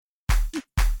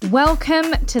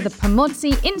Welcome to the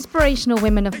Pomodzi Inspirational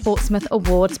Women of Portsmouth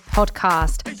Awards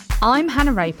podcast. I'm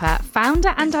Hannah Roper,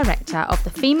 founder and director of the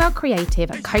Female Creative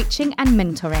Coaching and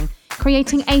Mentoring,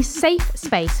 creating a safe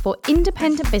space for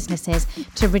independent businesses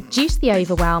to reduce the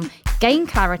overwhelm, gain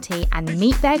clarity, and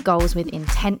meet their goals with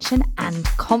intention and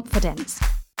confidence.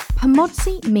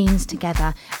 Pomodzi means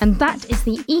together, and that is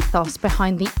the ethos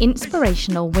behind the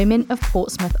Inspirational Women of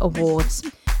Portsmouth Awards.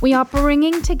 We are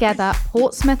bringing together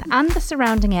Portsmouth and the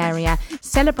surrounding area,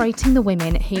 celebrating the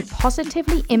women who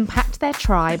positively impact their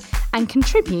tribe and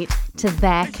contribute to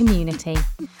their community.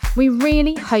 We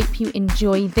really hope you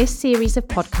enjoy this series of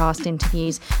podcast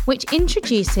interviews, which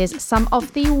introduces some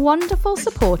of the wonderful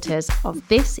supporters of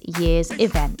this year's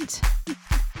event.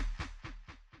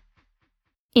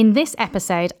 In this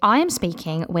episode, I am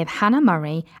speaking with Hannah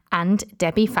Murray and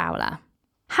Debbie Fowler.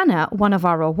 Hannah, one of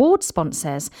our award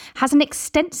sponsors, has an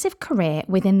extensive career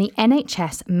within the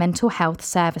NHS mental health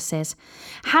services.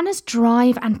 Hannah's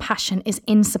drive and passion is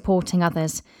in supporting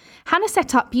others. Hannah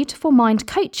set up Beautiful Mind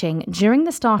Coaching during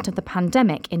the start of the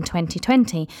pandemic in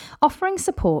 2020, offering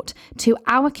support to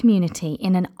our community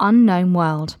in an unknown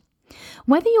world.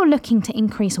 Whether you're looking to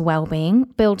increase well-being,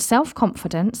 build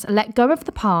self-confidence, let go of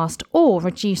the past, or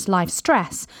reduce life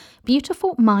stress,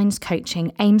 Beautiful Minds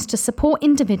Coaching aims to support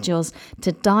individuals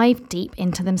to dive deep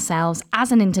into themselves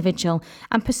as an individual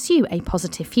and pursue a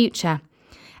positive future.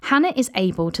 Hannah is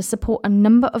able to support a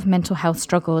number of mental health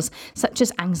struggles such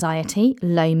as anxiety,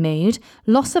 low mood,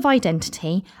 loss of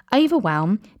identity,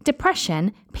 overwhelm,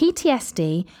 depression,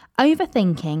 PTSD,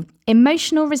 overthinking,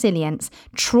 emotional resilience,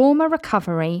 trauma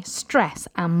recovery, stress,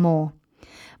 and more.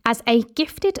 As a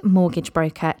gifted mortgage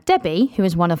broker, Debbie, who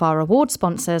is one of our award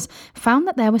sponsors, found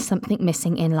that there was something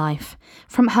missing in life.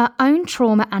 From her own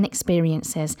trauma and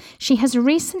experiences, she has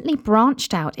recently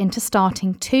branched out into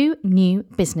starting 2 new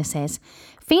businesses.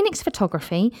 Phoenix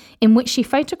Photography, in which she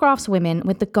photographs women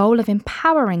with the goal of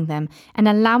empowering them and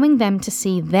allowing them to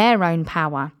see their own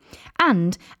power.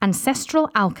 And Ancestral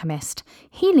Alchemist,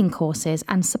 healing courses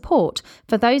and support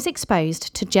for those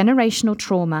exposed to generational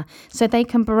trauma so they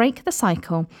can break the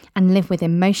cycle and live with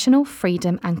emotional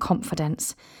freedom and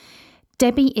confidence.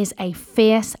 Debbie is a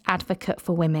fierce advocate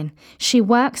for women. She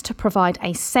works to provide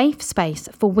a safe space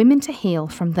for women to heal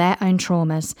from their own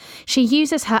traumas. She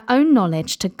uses her own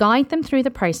knowledge to guide them through the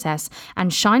process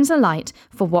and shines a light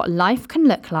for what life can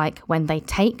look like when they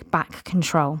take back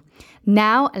control.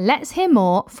 Now, let's hear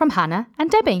more from Hannah and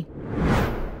Debbie.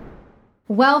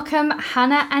 Welcome,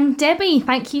 Hannah and Debbie.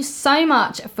 Thank you so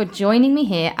much for joining me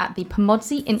here at the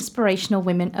Pomodzi Inspirational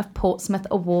Women of Portsmouth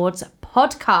Awards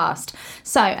podcast.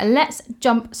 So let's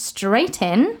jump straight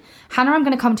in. Hannah, I'm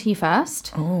going to come to you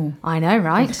first. Oh, I know,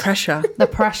 right? The pressure. The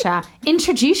pressure.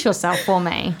 Introduce yourself for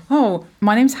me. Oh,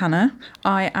 my name's Hannah.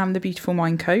 I am the Beautiful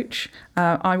Mind Coach.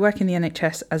 I work in the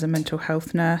NHS as a mental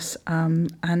health nurse,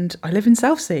 and I live in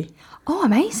Southsea. Oh,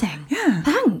 amazing. Yeah.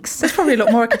 Thanks. There's probably a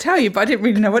lot more I could tell you, but I didn't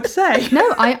really know what to say.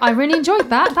 No, I really enjoyed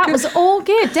that. That was all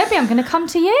good. Debbie, I'm going to come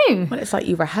to you. Well, it's like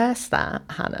you rehearsed that,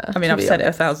 Hannah. I mean, I've said it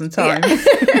 1,000 times.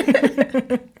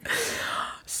 Yeah.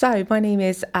 So my name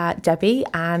is Debbie,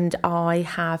 and I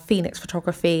have Phoenix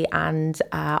Photography, and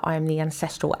I am the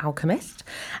Ancestral Alchemist,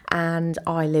 and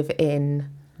I live in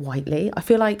Whiteley. I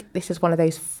feel like this is one of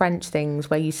those French things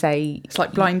where you say... It's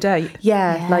like blind date.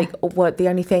 Yeah. Like what the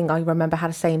only thing I remember how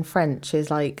to say in French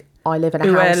is like, I live in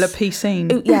a house... la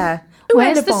piscine. Ooh, yeah.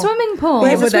 Where's the swimming pool?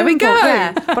 Where's the swimming pool?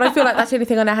 Yeah, but I feel like that's the only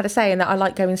thing I know how to say, and that I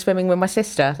like going swimming with my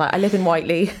sister. Like, I live in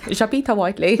Whiteley. J'habite à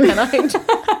Whiteley.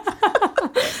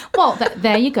 Well,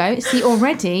 there you go. See,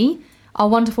 already our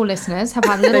wonderful listeners have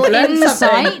had a little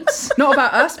insight. Not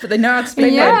about us, but they know how to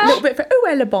speak a little bit for où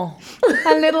est le bon?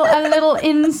 a little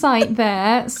insight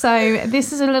there. So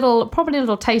this is probably a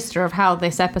little taster of how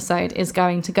this episode is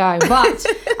going to go. But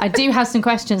I do have some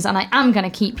questions, and I am going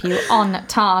to keep you on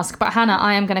task. But Hannah,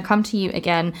 I am going to come to you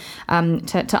again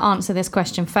to answer this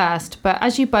question first. But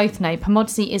as you both know,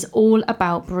 Pomodzi is all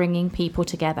about bringing people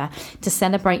together to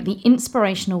celebrate the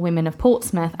inspirational women of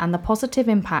Portsmouth and the positive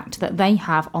impact that they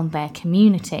have on their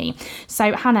community.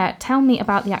 So Hannah, tell me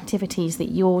about the activities that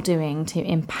you're doing to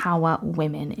empower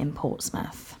women in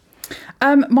Portsmouth.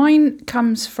 Mine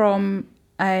comes from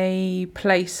a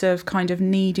place of kind of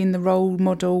needing the role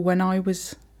model when I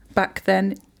was back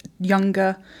then,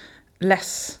 younger,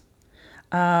 less...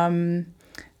 I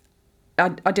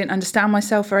didn't understand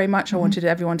myself very much. I wanted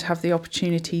everyone to have the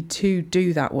opportunity to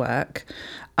do that work.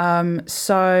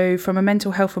 So from a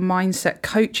mental health and mindset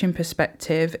coaching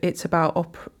perspective, it's about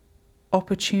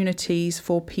opportunities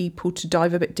for people to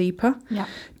dive a bit deeper,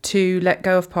 to let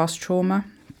go of past trauma,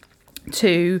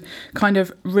 to kind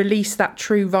of release that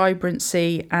true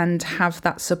vibrancy and have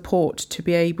that support to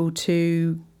be able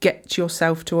to get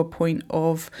yourself to a point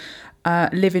of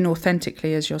living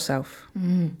authentically as yourself.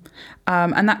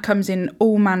 And that comes in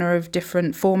all manner of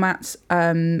different formats,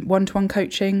 one-to-one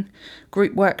coaching,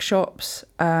 group workshops.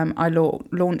 I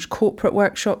launched corporate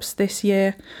workshops this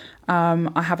year.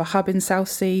 I have a hub in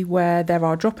Southsea where there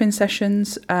are drop-in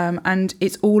sessions, and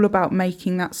it's all about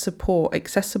making that support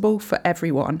accessible for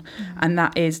everyone. And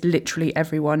that is literally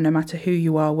everyone, no matter who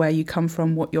you are, where you come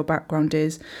from, what your background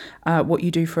is, what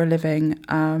you do for a living.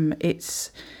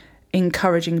 It's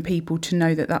encouraging people to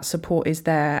know that that support is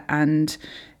there, and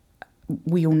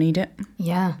we all need it.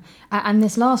 Yeah. And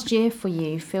this last year for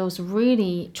you feels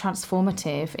really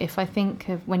transformative. If I think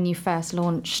of when you first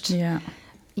launched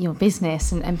your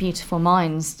business and Beautiful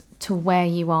Minds to where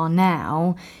you are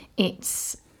now,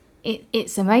 it's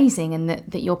amazing, and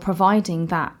that you're providing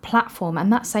that platform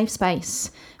and that safe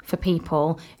space for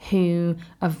people who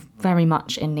are very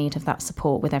much in need of that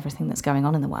support with everything that's going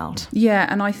on in the world. Yeah,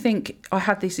 and I think I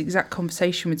had this exact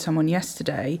conversation with someone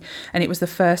yesterday, and it was the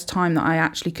first time that I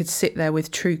actually could sit there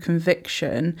with true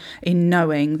conviction in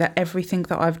knowing that everything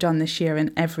that I've done this year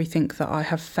and everything that I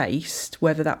have faced,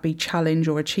 whether that be challenge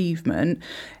or achievement,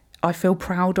 I feel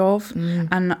proud of.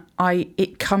 And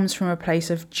it comes from a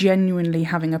place of genuinely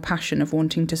having a passion of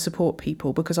wanting to support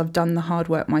people, because I've done the hard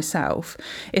work myself.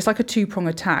 It's like a two-prong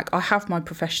attack. I have my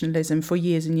professionalism for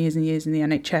years and years and years in the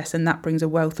NHS, and that brings a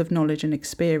wealth of knowledge and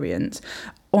experience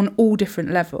on all different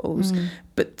levels.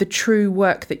 But the true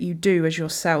work that you do as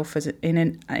yourself, as in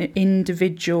an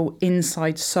individual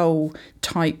inside soul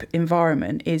type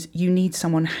environment, is you need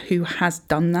someone who has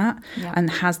done that and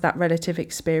has that relative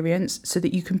experience, so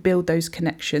that you can build those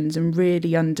connections and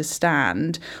really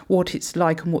understand what it's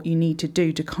like and what you need to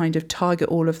do to kind of target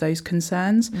all of those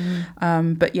concerns.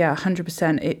 But yeah,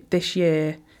 100%. This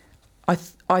year,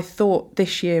 I thought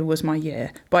this year was my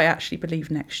year, but I actually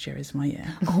believe next year is my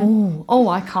year. Oh,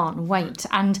 I can't wait.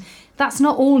 And that's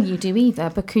not all you do either,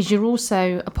 because you're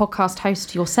also a podcast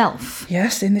host yourself.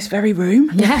 Yes, in this very room.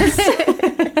 Yes.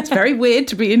 It's very weird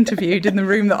to be interviewed in the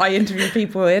room that I interview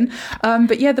people in.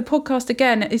 But yeah, the podcast,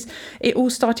 again, it all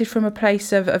started from a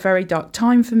place of a very dark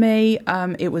time for me.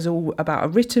 It was all about a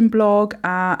written blog.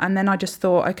 And then I just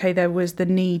thought, okay, there was the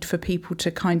need for people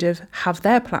to kind of have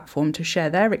their platform to share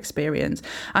their experience.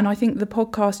 And I think the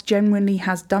podcast genuinely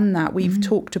has done that. We've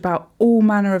talked about all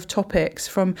manner of topics,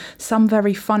 from some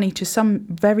very funny to some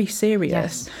very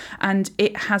serious. And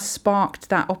it has sparked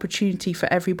that opportunity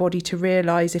for everybody to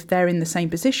realise, if they're in the same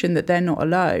position, that they're not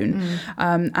alone.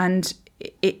 And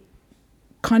it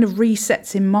kind of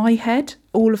resets in my head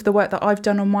all of the work that I've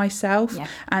done on myself.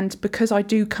 And because I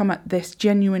do come at this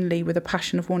genuinely with a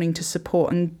passion of wanting to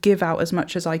support and give out as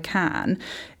much as I can,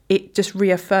 it just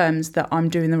reaffirms that I'm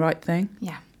doing the right thing.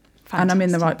 Fantastic. And I'm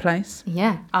in the right place.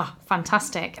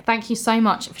 Fantastic. Thank you so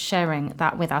much for sharing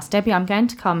that with us. Debbie, I'm going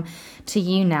to come to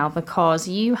you now, because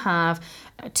you have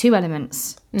two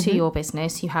elements to your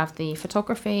business. You have the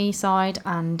photography side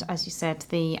and, as you said,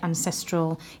 the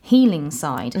ancestral healing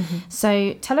side.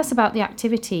 So tell us about the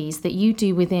activities that you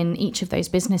do within each of those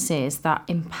businesses that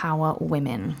empower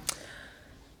women.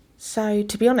 So,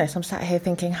 to be honest, I'm sat here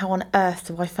thinking, how on earth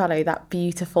do I follow that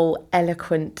beautiful,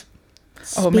 eloquent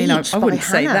speech I wouldn't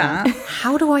say that.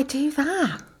 How do I do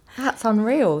that? That's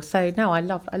unreal. So, no, I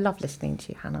love listening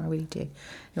to you, Hannah. I really do.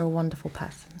 You're a wonderful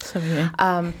person. So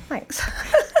are you. Thanks.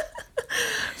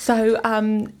 So,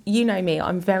 you know me,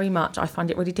 I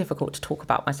find it really difficult to talk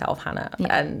about myself, Hannah.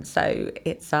 And so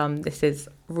it's, this is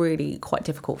really quite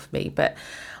difficult for me. But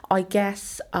I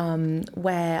guess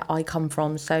where I come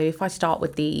from, so if I start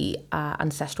with the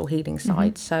ancestral healing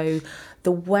side, so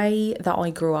the way that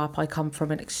I grew up, I come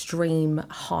from an extreme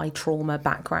high trauma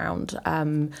background.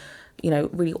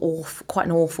 Really quite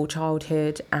an awful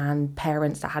childhood, and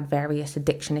parents that had various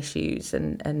addiction issues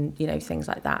and things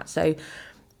like that. So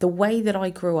the way that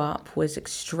I grew up was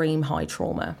extreme high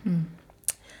trauma.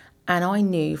 And I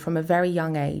knew from a very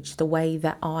young age the way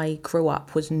that I grew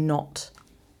up was not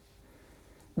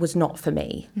for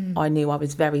me. I knew I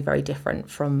was very, very different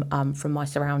from my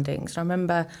surroundings. I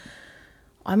remember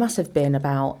I must have been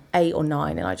about 8 or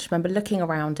 9, and I just remember looking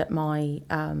around at my,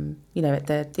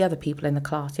 at the other people in the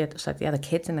class, the other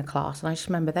kids in the class, and I just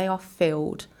remember they are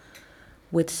filled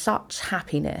with such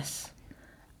happiness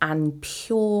and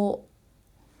pure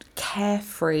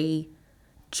carefree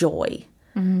joy.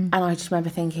 And I just remember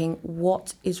thinking,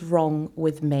 what is wrong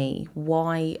with me?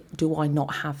 Why do I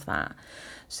not have that?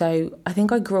 So I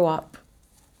think I grew up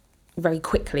very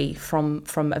quickly from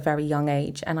a very young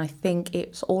age. And I think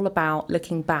it's all about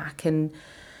looking back, and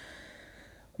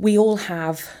we all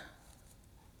have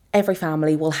every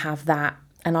family will have that,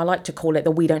 and I like to call it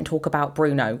the we don't talk about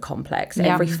Bruno complex.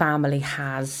 Yeah. Every family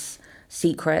has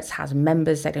secrets, has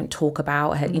members they don't talk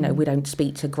about. You know, we don't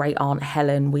speak to great aunt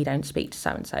Helen, we don't speak to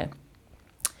so and so.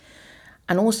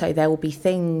 And also there will be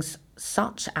things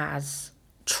such as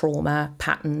trauma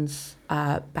patterns,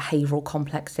 behavioural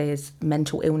complexes,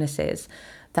 mental illnesses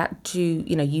that do,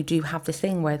 you know, you do have this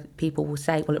thing where people will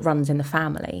say, well, it runs in the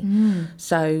family.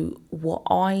 So what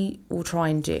I will try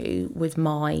and do with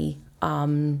my,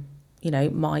 you know,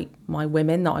 my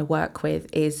women that I work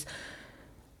with is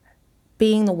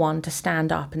being the one to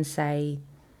stand up and say,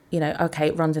 you know, okay,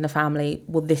 it runs in the family.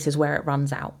 Well, this is where it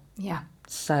runs out. Yeah.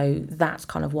 So that's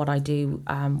kind of what I do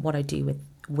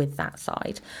with that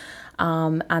side.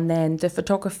 And then the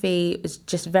photography is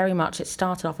just very much, it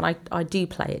started off, and I do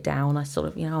play it down. I sort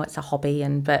of, you know, it's a hobby,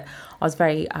 but I was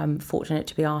very fortunate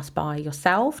to be asked by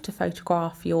yourself to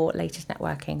photograph your latest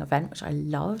networking event, which I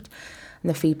loved, and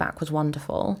the feedback was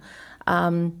wonderful.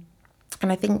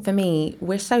 And I think for me,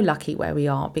 we're so lucky where we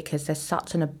are because there's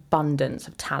such an abundance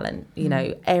of talent. You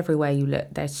know, everywhere you look,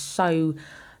 there's so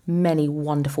many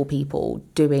wonderful people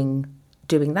doing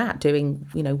that,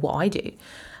 you know, what I do.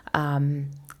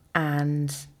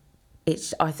 And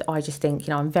it's, I just think,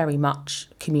 you know, I'm very much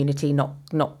community,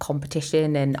 not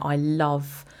competition. And I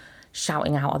love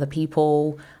shouting out other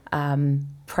people,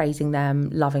 praising them,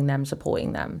 loving them,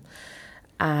 supporting them.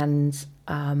 And,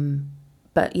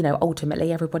 but, you know,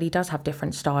 ultimately everybody does have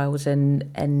different styles,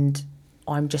 and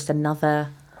I'm just another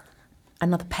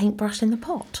paintbrush in the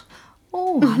pot.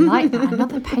 Oh, I like that.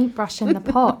 Another paintbrush in the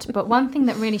pot. But one thing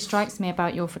that really strikes me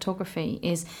about your photography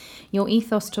is your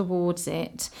ethos towards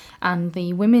it, and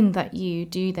the women that you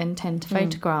do then tend to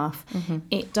photograph.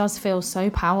 It does feel so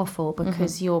powerful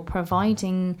because you're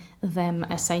providing them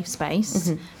a safe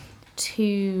space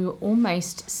to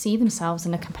almost see themselves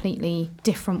in a completely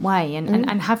different way.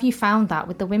 And have you found that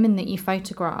with the women that you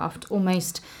photographed,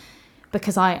 almost...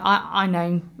 Because I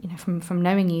know, you know, from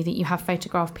knowing you, that you have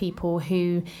photographed people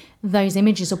who those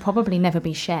images will probably never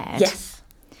be shared. Yes.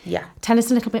 Yeah. Tell us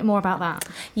a little bit more about that.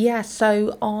 Yeah.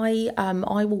 So I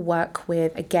will work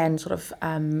with, again, sort of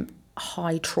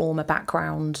high trauma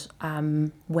background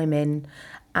women.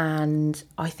 And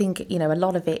I think, you know, a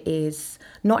lot of it is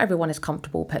not everyone is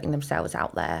comfortable putting themselves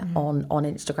out there on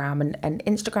Instagram. And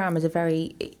Instagram is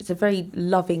a very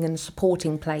loving and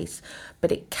supporting place,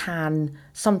 but it can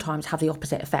sometimes have the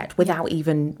opposite effect without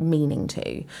even meaning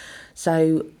to.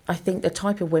 So I think the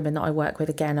type of women that I work with,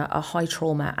 again, are high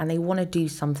trauma, and they want to do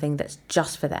something that's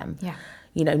just for them. Yeah.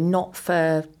 You know, not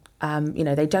for... you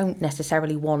know, they don't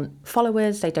necessarily want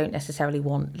followers, they don't necessarily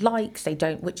want likes,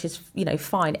 which is, you know,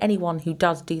 fine. Anyone who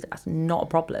does do that's not a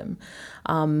problem.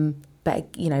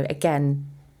 But, you know, again,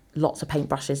 lots of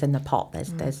paintbrushes in the pot.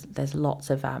 There's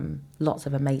lots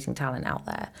of amazing talent out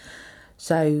there.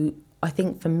 So I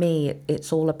think for me,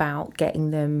 it's all about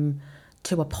getting them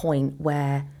to a point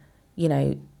where, you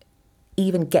know,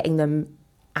 even getting them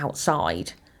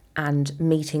outside and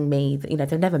meeting me. You know,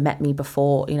 they've never met me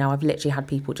before. You know, I've literally had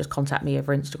people just contact me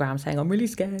over Instagram saying, I'm really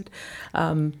scared,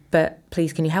 but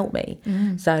please, can you help me?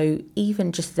 So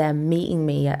even just them meeting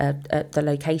me at the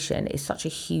location is such a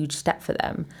huge step for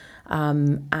them.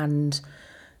 And,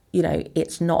 you know,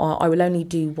 it's not, I will only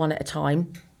do one at a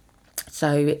time.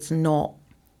 So it's not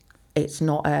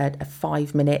a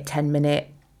 5 minute, 10 minute,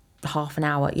 half an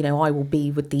hour. You know, I will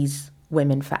be with these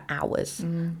women for hours,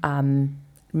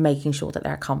 making sure that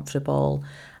they're comfortable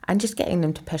and just getting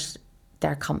them to push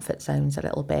their comfort zones a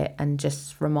little bit, and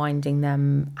just reminding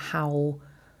them how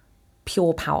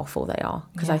pure powerful they are.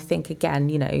 Because I think, again,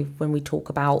 you know, when we talk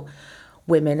about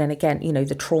women, and again, you know,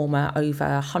 the trauma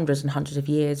over hundreds and hundreds of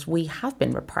years, we have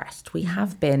been repressed. We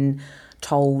have been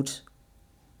told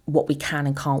what we can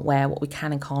and can't wear, what we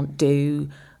can and can't do,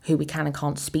 who we can and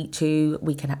can't speak to.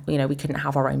 We can, you know, we couldn't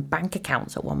have our own bank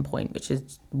accounts at one point, which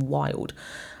is wild.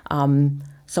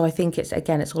 So I think it's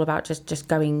all about just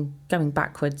going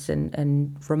backwards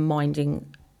and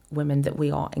reminding women that we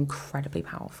are incredibly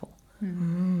powerful.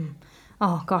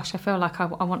 Oh gosh, I feel like I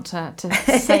want to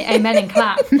say amen and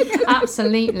clap.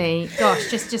 Absolutely. Gosh,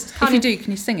 just kind of. If you do,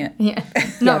 can you sing it? Yeah.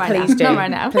 Not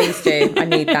right now. Please do. I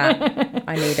need that.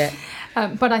 I need it.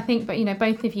 But I think, you know,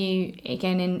 both of you,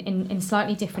 again, in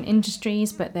slightly different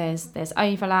industries, but there's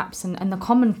overlaps, and the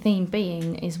common theme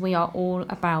being is we are all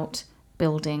about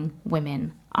building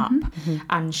women up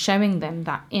and showing them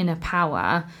that inner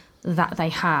power that they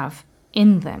have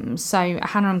in them. So,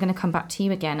 Hannah, I'm going to come back to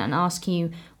you again and ask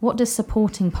you, what does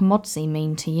supporting Pomodzi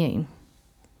mean to you?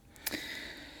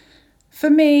 For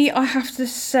me, I have to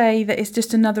say that it's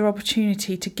just another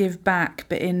opportunity to give back,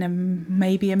 but in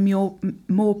maybe a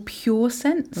more pure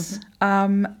sense.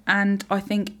 And I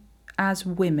think as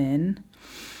women,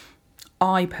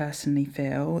 I personally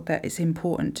feel that it's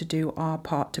important to do our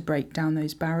part to break down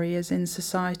those barriers in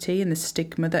society and the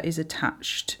stigma that is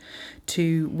attached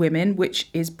to women, which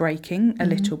is breaking a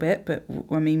little bit, but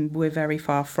I mean, we're very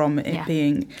far from it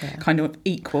being kind of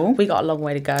equal. We got a long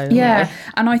way to go. Yeah.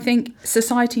 And I think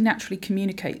society naturally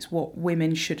communicates what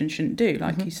women should and shouldn't do,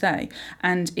 like you say.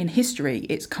 And in history,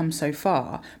 it's come so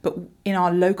far. But in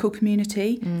our local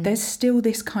community, there's still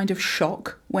this kind of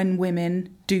shock when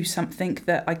women do something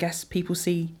that I guess people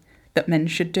see that men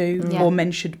should do, or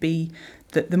men should be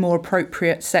the more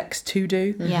appropriate sex to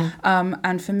do.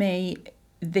 And for me,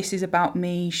 this is about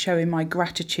me showing my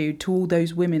gratitude to all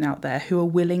those women out there who are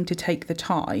willing to take the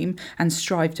time and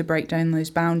strive to break down those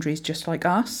boundaries just like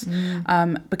us.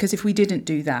 Because if we didn't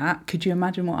do that, could you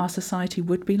imagine what our society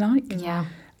would be like?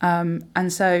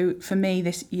 And so for me,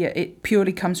 it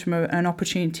purely comes from an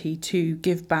opportunity to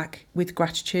give back with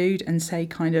gratitude and say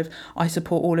kind of, I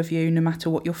support all of you, no matter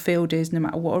what your field is, no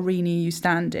matter what arena you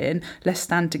stand in, let's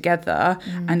stand together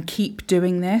and keep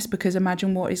doing this, because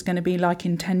imagine what it's going to be like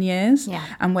in 10 years.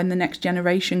 And when the next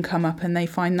generation come up and they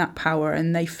find that power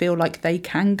and they feel like they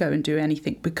can go and do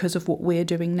anything because of what we're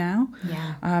doing now.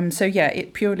 So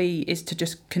it purely is to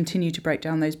just continue to break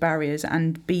down those barriers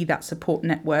and be that support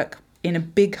network in a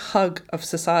big hug of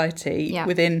society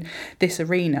within this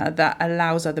arena that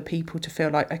allows other people to feel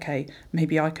like, okay,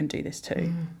 maybe I can do this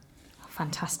too.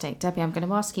 Fantastic. Debbie, I'm going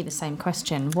to ask you the same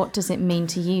question. What does it mean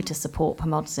to you to support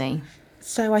Pomodzi?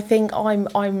 So I think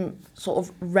I'm sort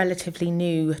of relatively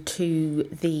new to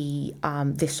the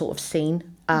this sort of scene.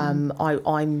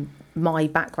 My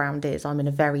background is I'm in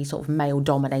a very sort of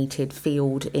male-dominated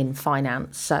field in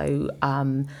finance. So,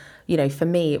 for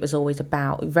me, it was always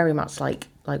about very much like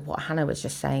what Hannah was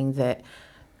just saying, that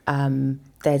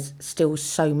there's still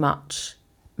so much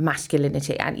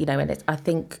masculinity, and I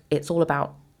think it's all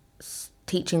about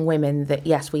teaching women that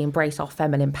yes, we embrace our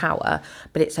feminine power,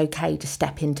 but it's okay to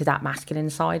step into that masculine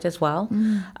side as well,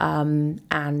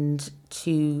 and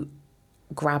to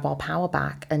grab our power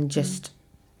back and just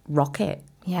rock it.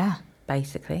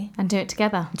 Basically. And do it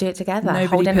together. Nobody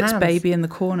holding puts hands. baby in the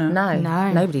corner. No,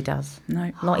 nobody does.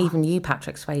 No. Not even you,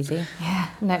 Patrick Swayze. Yeah,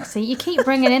 look, see, you keep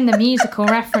bringing in the musical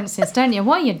references, don't you?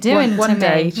 What are you doing one to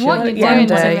day, me? sure. What are you One doing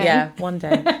day, to me? Yeah, one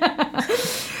day.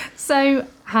 So,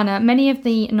 Hannah, many of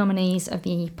the nominees of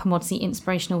the Pomodzi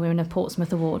Inspirational Women of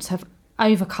Portsmouth Awards have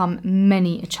overcome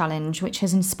many a challenge, which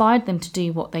has inspired them to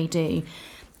do what they do.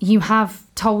 You have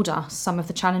told us some of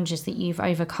the challenges that you've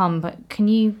overcome, but can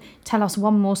you tell us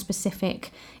one more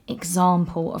specific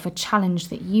example of a challenge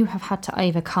that you have had to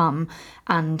overcome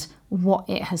and what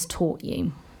it has taught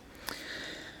you?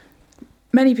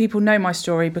 Many people know my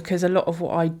story because a lot of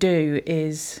what I do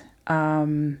is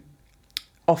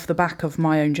off the back of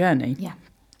my own journey.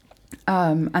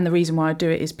 And the reason why I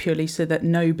do it is purely so that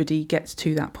nobody gets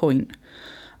to that point.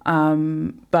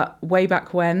 But way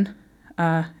back when,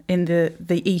 in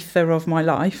the ether of my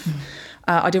life,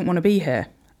 I didn't want to be here.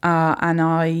 And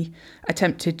I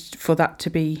attempted for that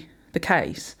to be the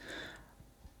case.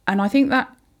 And I think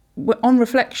that on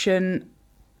reflection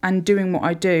and doing what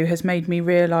I do has made me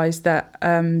realise that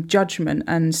judgment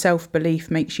and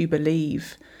self-belief makes you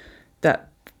believe that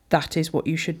that is what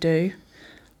you should do.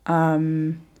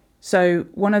 So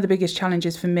one of the biggest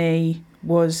challenges for me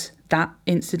was that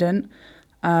incident,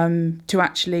 to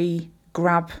actually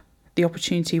grab the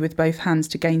opportunity with both hands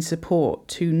to gain support,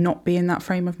 to not be in that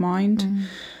frame of mind.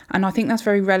 And I think that's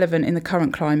very relevant in the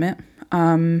current climate.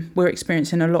 We're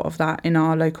experiencing a lot of that in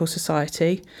our local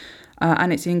society,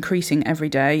 and it's increasing every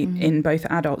day in both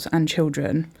adults and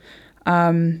children.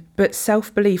 But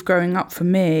self-belief growing up for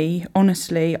me,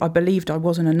 honestly, I believed I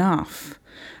wasn't enough.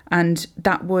 And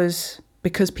that was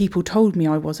because people told me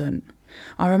I wasn't.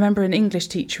 I remember an English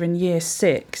teacher in year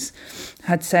 6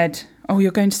 had said, "Oh,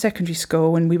 you're going to secondary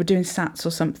school," and we were doing SATs or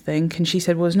something, and she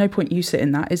said, "Well, there's no point you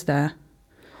sitting that, is there?"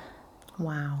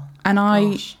 Wow. And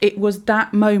it was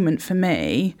that moment for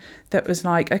me that was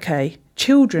like, okay,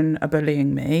 children are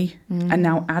bullying me, and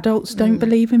now adults don't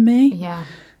believe in me.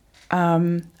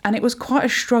 And it was quite a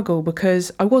struggle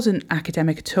because I wasn't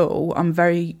academic at all. I'm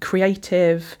very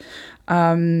creative.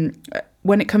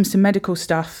 When it comes to medical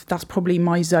stuff, that's probably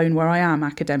my zone where I am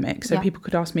academic. So people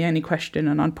could ask me any question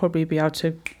and I'd probably be able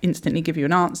to instantly give you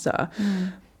an answer.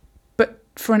 But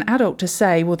for an adult to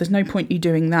say, well, there's no point you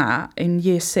doing that in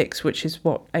year 6, which is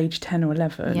what, age 10 or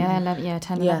 11?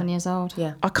 11 years old.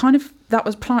 I kind of, that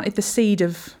was planted the seed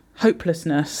of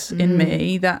hopelessness in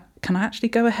me that can I actually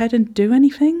go ahead and do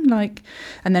anything?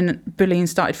 And then bullying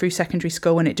started through secondary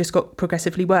school, and it just got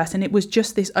progressively worse. And it was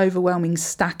just this overwhelming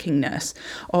stackingness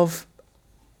of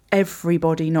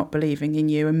everybody not believing in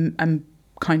you and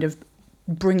kind of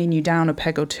bringing you down a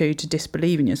peg or two to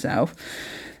disbelieve in yourself.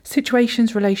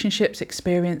 Situations, relationships,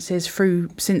 experiences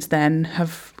since then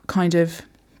have kind of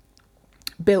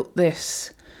built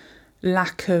this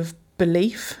lack of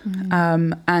belief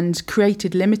and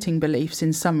created limiting beliefs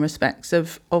in some respects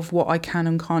of what I can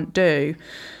and can't do.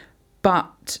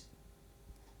 But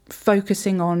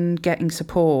focusing on getting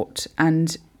support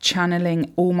and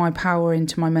channeling all my power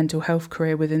into my mental health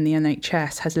career within the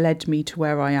NHS has led me to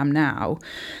where I am now.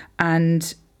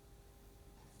 And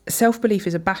self-belief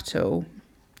is a battle,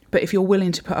 but if you're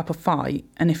willing to put up a fight,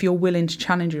 and if you're willing to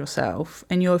challenge yourself,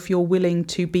 and if you're willing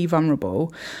to be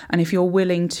vulnerable, and if you're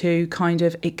willing to kind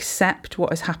of accept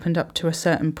what has happened up to a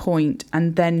certain point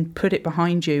and then put it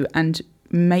behind you and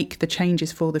make the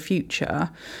changes for the future,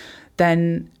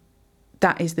 then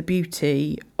that is the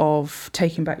beauty of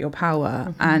taking back your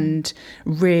power and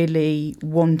really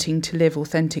wanting to live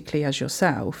authentically as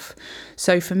yourself.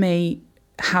 So for me,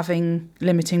 having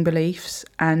limiting beliefs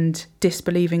and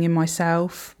disbelieving in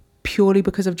myself purely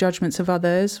because of judgments of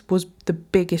others was the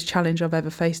biggest challenge I've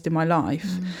ever faced in my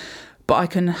life. But I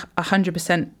can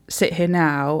 100% sit here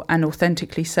now and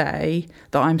authentically say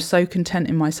that I'm so content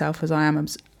in myself as I am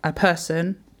as a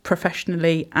person,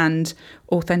 professionally and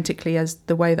authentically as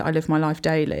the way that I live my life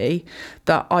daily,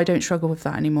 that I don't struggle with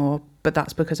that anymore. But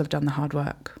that's because I've done the hard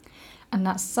work. And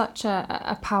that's such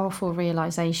a powerful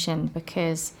realisation,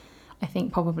 because I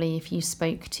think probably if you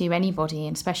spoke to anybody,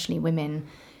 and especially women,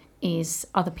 is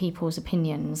other people's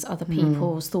opinions, other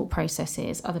people's thought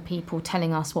processes, other people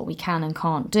telling us what we can and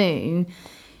can't do,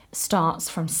 starts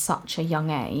from such a young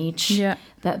age.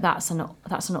 That's an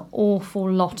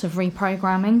awful lot of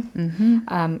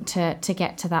reprogramming to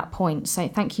get to that point. So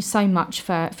thank you so much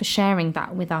for sharing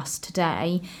that with us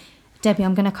today. Debbie,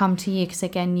 I'm going to come to you, because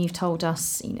again, you've told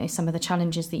us, some of the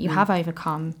challenges that you have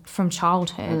overcome from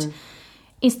childhood.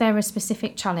 Is there a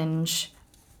specific challenge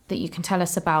that you can tell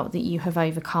us about that you have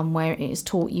overcome where it has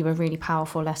taught you a really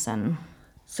powerful lesson?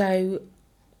 So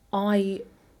I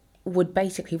would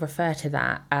basically refer to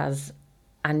that as,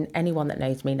 and anyone that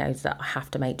knows me knows that I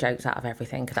have to make jokes out of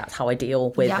everything, because that's how I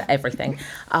deal with everything.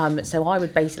 So I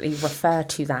would basically refer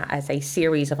to that as a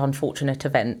series of unfortunate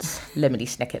events, lemony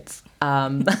snickets.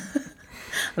 And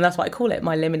that's why I call it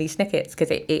my lemony snickets,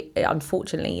 because it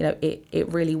unfortunately,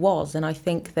 it really was. And I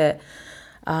think that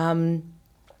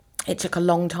it took a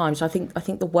long time. So I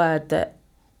think the word that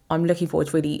I'm looking for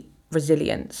is really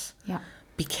resilience. Yeah.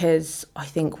 Because I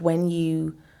think when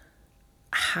you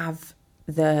have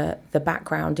the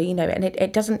background, and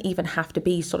it doesn't even have to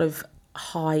be sort of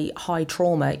high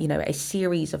trauma, a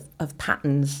series of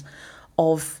patterns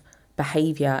of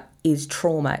behaviour is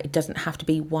trauma. It doesn't have to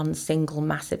be one single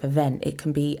massive event. It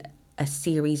can be a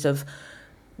series of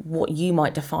what you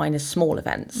might define as small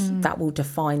events that will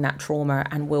define that trauma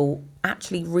and will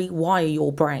actually rewire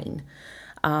your brain.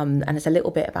 And it's a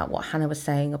little bit about what Hannah was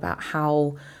saying about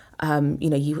how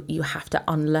you have to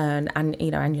unlearn,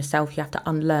 and yourself, you have to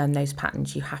unlearn those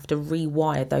patterns. You have to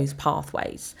rewire those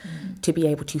pathways to be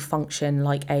able to function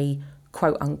like a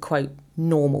quote unquote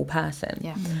normal person.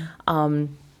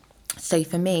 So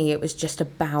for me, it was just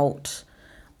about,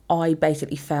 I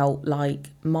basically felt like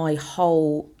my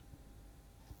whole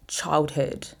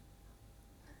childhood,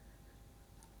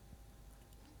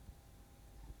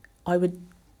 I would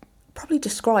probably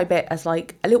describe it as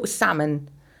like a little salmon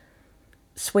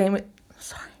swimming.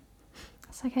 Sorry.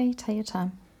 That's okay, take your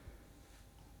time.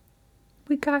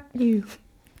 We got you.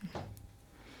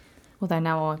 Although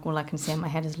now all I can see in my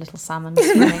head is little salmon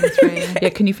swimming through. Yeah,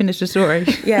 can you finish the story?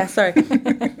 Yeah, sorry.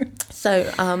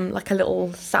 So, like a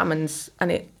little salmon's,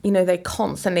 and it, they're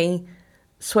constantly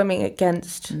swimming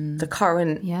against the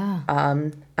current. Yeah.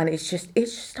 And it's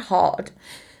just hard.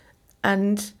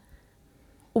 And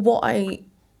what I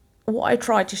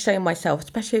tried to show myself,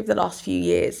 especially over the last few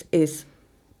years, is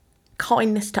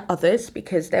kindness to others,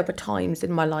 because there were times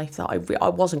in my life that I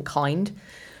wasn't kind,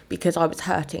 because I was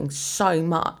hurting so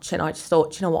much, and I just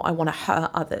thought, you know what, I want to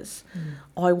hurt others.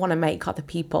 I want to make other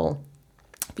people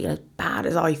feel as bad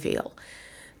as I feel.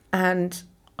 And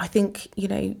I think,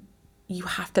 you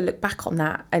have to look back on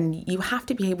that, and you have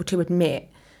to be able to admit,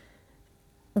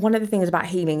 one of the things about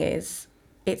healing is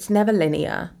it's never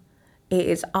linear. It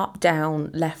is up,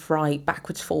 down, left, right,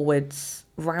 backwards, forwards,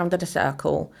 round in a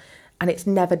circle, and it's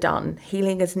never done.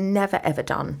 Healing is never, ever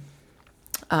done.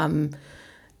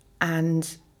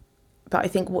 But I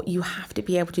think what you have to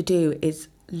be able to do is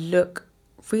look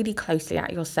really closely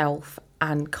at yourself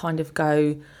and kind of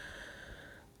go,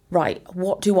 right,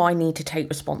 what do I need to take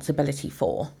responsibility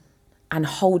for? And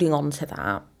holding on to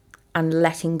that and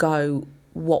letting go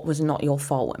what was not your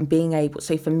fault, and being able,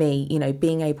 so for me,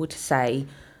 being able to say,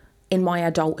 in my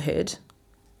adulthood,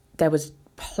 there was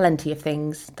plenty of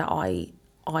things that I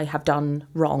have done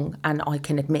wrong, and I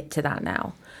can admit to that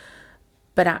now.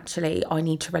 But actually, I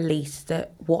need to release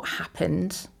that what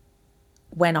happened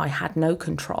when I had no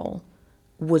control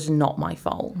was not my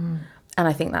fault. And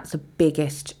I think that's the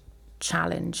biggest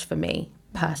challenge for me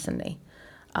personally.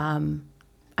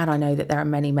 And I know that there are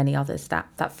many, many others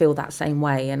that feel that same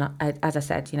way. And as I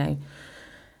said,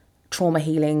 trauma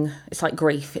healing, it's like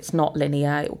grief. It's not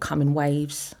linear. It will come in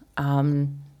waves.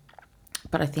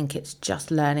 But I think it's just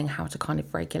learning how to kind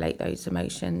of regulate those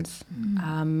emotions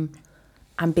and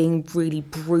being really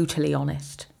brutally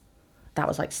honest. That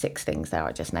was like 6 things there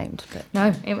I just named. But.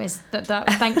 No, it was that.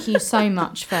 Thank you so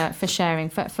much for sharing,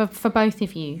 for both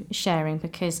of you sharing,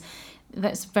 because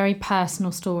that's very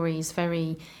personal stories,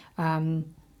 very...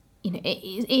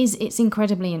 it's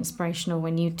incredibly inspirational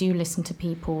when you do listen to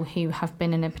people who have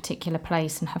been in a particular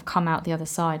place and have come out the other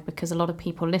side, because a lot of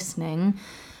people listening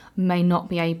may not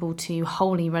be able to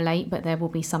wholly relate, but there will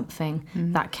be something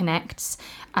that connects,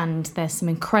 and there's some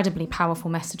incredibly powerful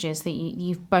messages that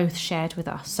you've both shared with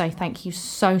us. So thank you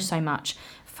so much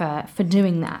for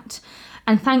doing that,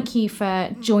 and thank you for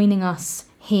joining us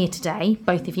here today,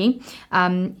 both of you.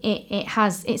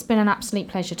 It's been an absolute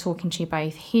pleasure talking to you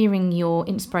both, hearing your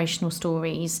inspirational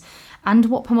stories and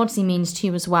what Pomodzi means to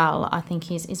you as well. I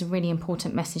think is a really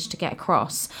important message to get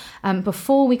across.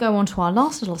 Before we go on to our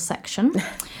last little section,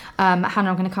 Hannah,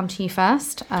 I'm going to come to you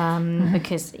first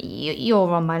because you're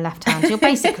on my left hand. You're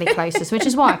basically closest, which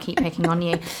is why I keep picking on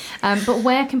you. But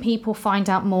where can people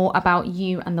find out more about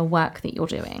you and the work that you're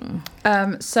doing?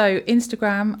 So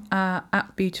Instagram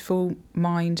at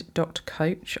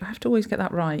beautifulmind.coach. I have to always get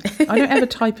that right. I don't ever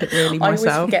type it really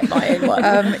myself. I always forget my own one.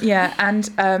 And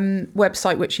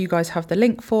website, which you guys have the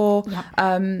link for. Yep.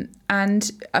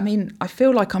 And I mean, I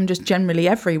feel like I'm just generally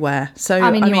everywhere. So I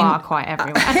mean, you are quite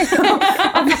everywhere.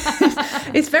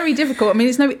 It's very difficult. I mean,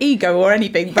 it's no ego or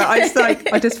anything, but I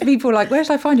just people are like, where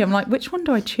should I find you? I'm like, which one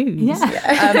do I choose?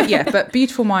 But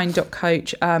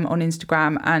beautifulmind.coach on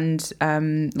Instagram, and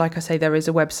like I say, there is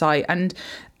a website. And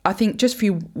I think just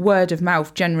for word of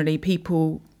mouth, generally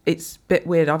people, it's a bit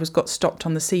weird. I got stopped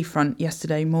on the seafront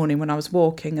yesterday morning when I was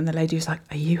walking, and the lady was like,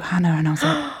 "Are you Hannah?" And I was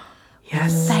like,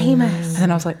 "Yes." Famous. And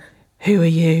then I was like, "Who are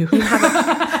you?"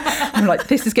 I'm like,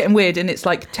 this is getting weird, and it's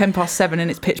like 7:10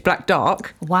 and it's pitch black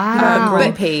dark. Wow.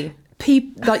 Grumpy.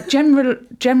 Like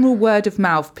general word of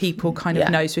mouth, people kind of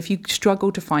know. So if you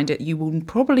struggle to find it, you will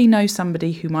probably know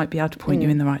somebody who might be able to point you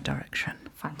in the right direction.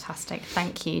 Fantastic.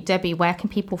 Thank you. Debbie, where can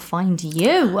people find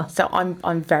you? So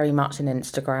I'm very much an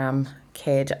Instagram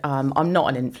kid. I'm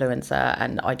not an influencer,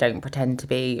 and I don't pretend to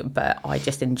be, but I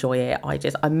just enjoy it.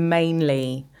 I'm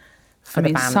mainly for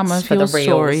the bands, some of for your the reels.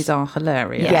 stories are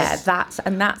hilarious. Yeah, that's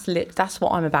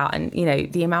what I'm about. And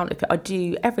the amount of I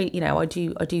do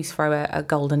throw a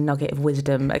golden nugget of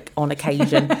wisdom on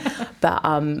occasion, but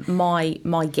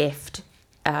my gift,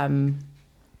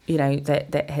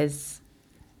 that has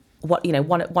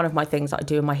one of my things that I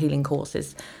do in my healing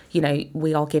courses,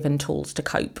 we are given tools to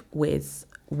cope with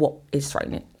what is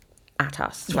thrown at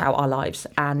us throughout our lives,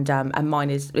 and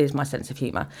mine is my sense of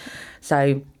humour.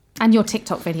 So. And your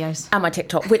TikTok videos. And my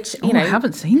TikTok, which, I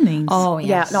haven't seen these. Oh,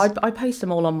 yes. Yeah, no, I post them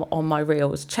all on my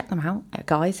reels. Check them out,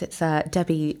 guys. It's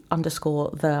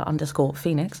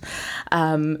Debbie_the_Phoenix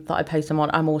that I post them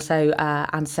on. I'm also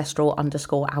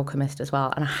ancestral_alchemist as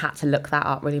well. And I had to look that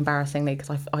up really embarrassingly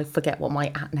because I forget what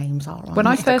my @names are on When Instagram.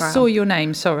 I first saw your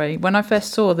name, when I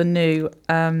first saw the new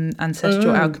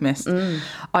Ancestral Alchemist,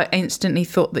 I instantly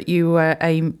thought that you were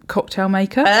a cocktail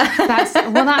maker. That's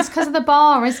because of the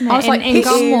bar, isn't it? I was like, in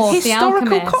Gunwharf, the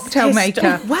historical Alchemist. cocktail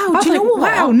maker. Wow, do you know what?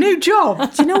 Wow, new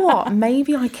job. Do you know what?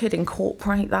 Maybe I could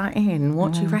incorporate that in.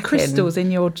 What do you reckon? Crystals in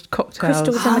your cocktails.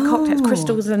 Crystals in the cocktails.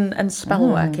 Crystals and spell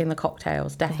work in the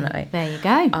cocktails, definitely. There you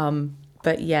go.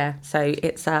 But yeah, so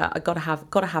it's I got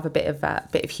to have a bit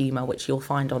of humour, which you'll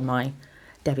find on my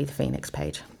Debbie the Phoenix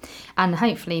page. And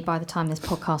hopefully by the time this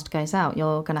podcast goes out,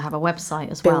 you're going to have a website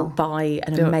as well. Built by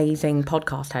an amazing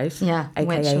podcast host,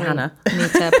 aka Hannah. Need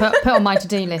to put on my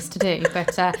to-do list to do.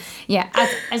 But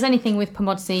as anything with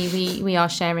Pomodzi, we are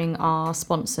sharing our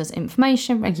sponsors'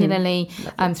 information regularly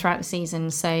throughout the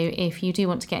season. So if you do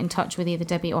want to get in touch with either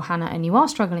Debbie or Hannah and you are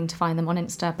struggling to find them on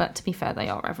Insta, but to be fair, they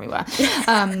are everywhere,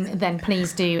 then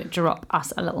please do drop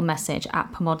us a little message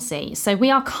at Pomodzi. So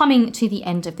we are coming to the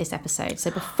end of this episode.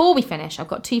 So before we finish, I've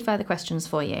got 2 further questions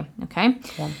for you, okay?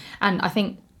 And I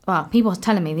think, people are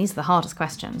telling me these are the hardest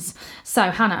questions. So,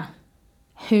 Hannah,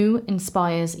 Who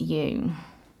inspires you?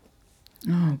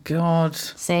 Oh, God.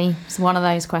 See, it's one of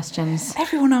those questions.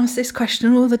 Everyone asks this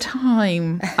question all the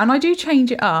time. And I do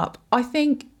change it up. I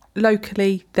think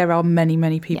locally there are many,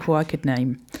 many people I could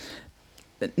name.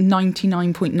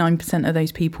 99.9% of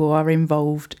those people are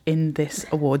involved in this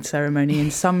award ceremony in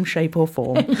some shape or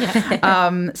form.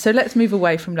 So let's move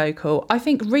away from local. I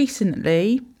think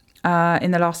recently,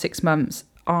 in the last 6 months,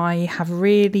 I have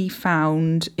really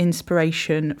found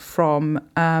inspiration from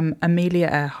Amelia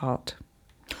Earhart.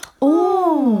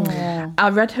 Oh, I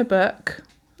read her book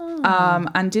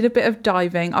and did a bit of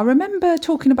diving. I remember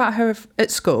talking about her at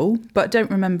school, but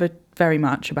don't remember very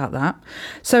much about that.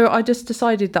 So I just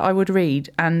decided that I would read,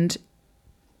 and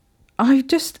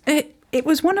it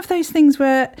was one of those things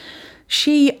where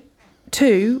she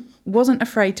too wasn't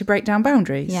afraid to break down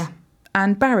boundaries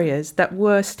and barriers that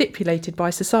were stipulated by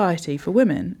society for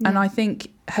women. And I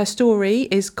think her story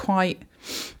is quite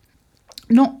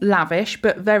not lavish,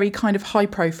 but very kind of high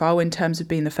profile in terms of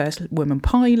being the first woman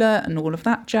pilot and all of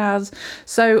that jazz.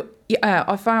 So yeah,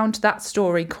 I found that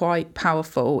story quite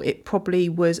powerful. It probably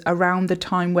was around the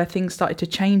time where things started to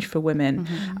change for women.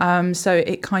 So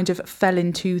it kind of fell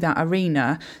into that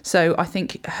arena. So I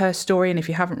think her story, and if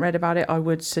you haven't read about it, I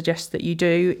would suggest that you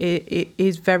do. It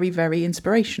is very, very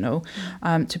inspirational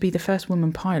to be the first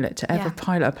woman pilot to ever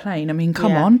pilot a plane. I mean,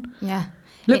 come on. Yeah.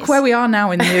 Look where we are now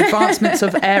in the advancements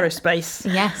of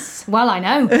aerospace. Yes. Well, I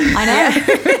know.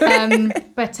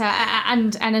 But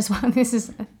and as well, this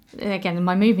is again in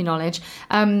my movie knowledge.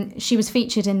 She was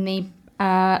featured in the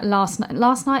last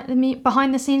night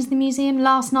behind the scenes of the museum.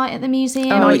 Last night at the museum.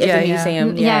 The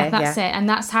museum. That's it. And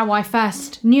that's how I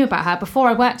first knew about her. Before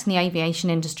I worked in the aviation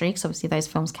industry, because obviously those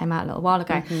films came out a little while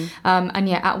ago. And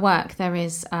at work there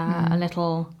is a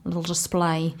little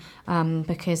display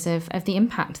because of the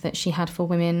impact that she had for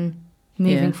women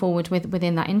moving forward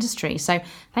within that industry. So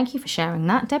thank you for sharing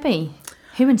that, Debbie.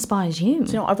 Who inspires you?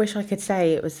 Do you know, I wish I could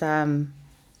say it was a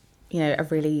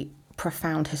really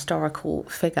profound historical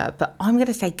figure, but I'm going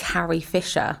to say Carrie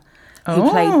Fisher, who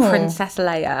played Princess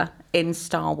Leia in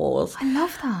Star Wars. I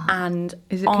love that. And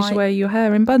is it because you wear your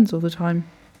hair in buns all the time?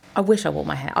 I wish I wore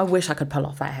my hair. I wish I could pull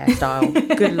off that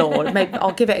hairstyle. Good Lord. Maybe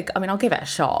I'll give it a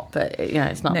shot, but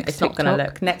it's not going to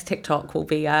look. Next TikTok will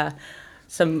be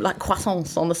some like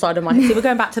croissants on the side of my head. See, we're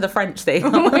going back to the French thing.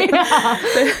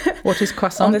 What is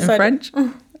croissant in French?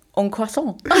 Un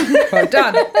croissant. Well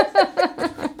done.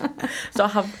 So I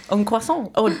have un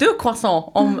croissant or deux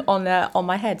croissants on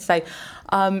my head. So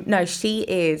no, she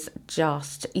is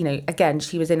just, again,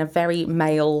 she was in a very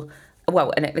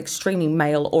an extremely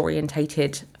male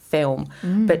orientated film,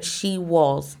 but she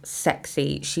was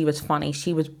sexy, she was funny,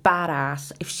 she was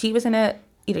badass. If she was in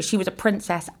she was a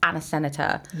princess and a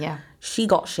senator. Yeah. She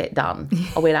got shit done.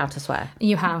 Are we allowed to swear?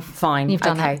 You have. Fine. You've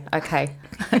done it. Okay.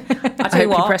 I tell you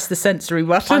what. You press the censory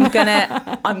button.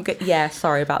 Yeah,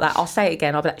 sorry about that. I'll say it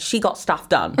again. I'll be like, she got stuff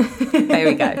done. There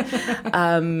we go.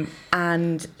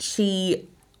 And she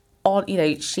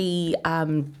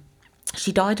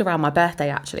died around my birthday,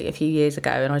 actually, a few years ago.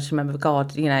 And I just remember,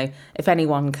 God, if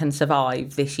anyone can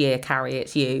survive this year, Carrie,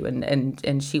 it's you.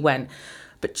 And she went.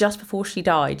 But just before she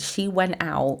died, she went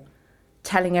out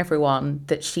telling everyone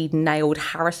that she'd nailed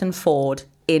Harrison Ford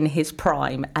in his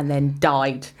prime and then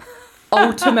died.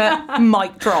 Ultimate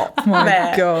mic drop. Oh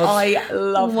my God. I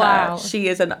love her. She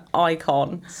is an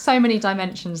icon. So many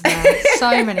dimensions there.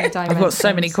 So many dimensions. I've got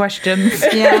so many questions.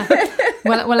 Yeah.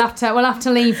 We'll have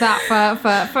to leave that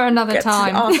for another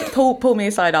time. Pull me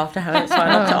aside after, Helen. It's fine.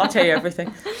 I'll tell you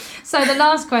everything. So the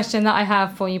last question that I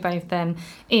have for you both then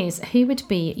is, who would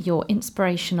be your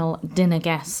inspirational dinner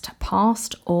guest,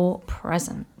 past or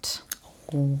present?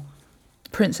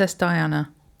 Princess Diana.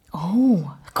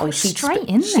 She'd straight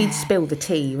in there. She'd spill the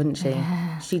tea, wouldn't she?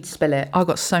 Yeah. She'd spill it. I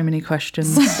got so many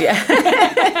questions.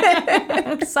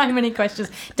 So many questions.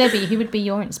 Debbie, who would be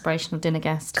your inspirational dinner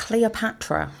guest?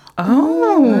 Cleopatra.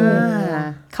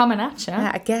 Coming at you.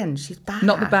 Yeah, again, she's bad.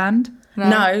 Not the band? No.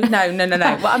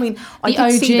 Well, I mean, I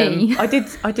did see them. I did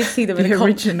see them in the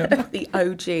original. The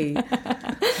OG.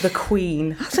 The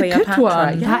Queen. That's Cleopatra. a good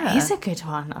one. Yeah. That is a good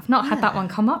one. I've not had that one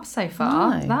come up so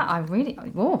far. No. That I really...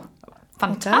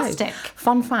 fantastic.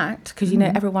 Fun fact, because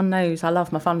everyone knows I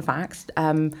love my fun facts.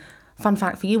 Fun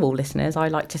fact for you all listeners, I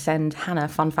like to send Hannah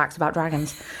fun facts about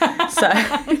dragons. So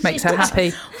makes her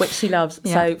happy. Which she loves.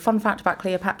 Yeah. So fun fact about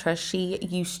Cleopatra, she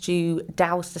used to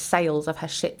douse the sails of her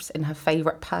ships in her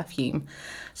favourite perfume.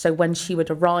 So when she would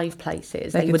arrive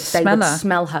places, they would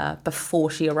smell her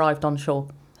before she arrived on shore.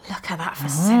 Look at that for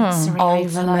sensory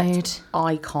overload.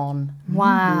 Icon.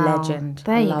 Wow. Legend.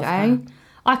 There you go. Her.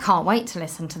 I can't wait to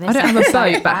listen to this. I don't have a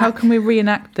boat, but how can we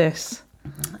reenact this?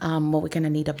 Well, we're going to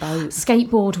need a boat.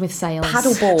 Skateboard with sails.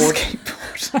 Paddleboard.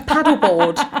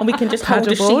 And we can just hold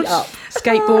the sheet up.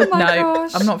 Skateboard, Oh my no.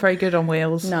 gosh. I'm not very good on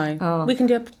wheels. No. We can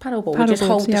do a paddleboard. We just Paddleboard,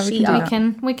 hold the yeah, we sheet can do up.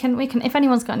 that. We can. If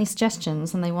anyone's got any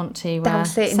suggestions and they want to They'll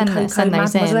sit in send Coco those in,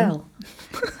 Mademoiselle.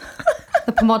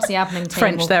 the Pomodzi admin team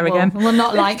French there again. will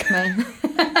not like me.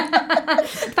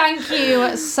 Thank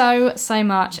you so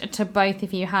much to both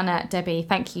of you, Hannah, Debbie.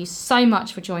 Thank you so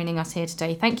much for joining us here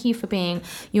today. Thank you for being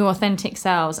your authentic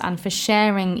selves and for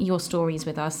sharing your stories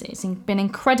with us. It's been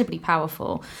incredibly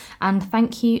powerful. And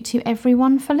thank you to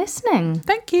everyone for listening.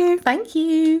 Thank you. Thank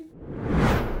you.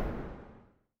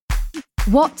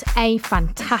 What a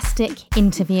fantastic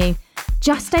interview.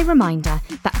 Just a reminder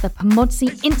that the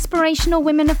Pomodzi Inspirational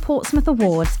Women of Portsmouth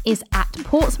Awards is at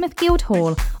Portsmouth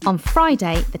Guildhall on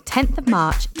Friday, the 10th of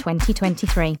March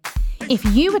 2023. If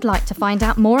you would like to find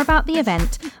out more about the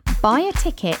event, buy a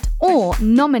ticket or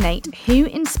nominate who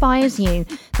inspires you,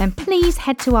 then please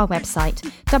head to our website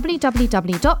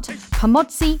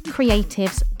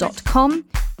www.pomodzicreatives.com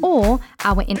or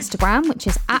our Instagram, which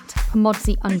is at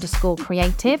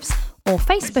Pomodzi_creatives, or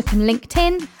Facebook and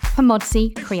LinkedIn,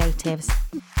 Pomodzi Creatives.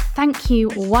 Thank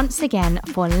you once again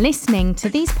for listening to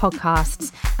these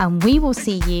podcasts, and we will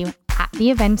see you at the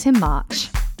event in March.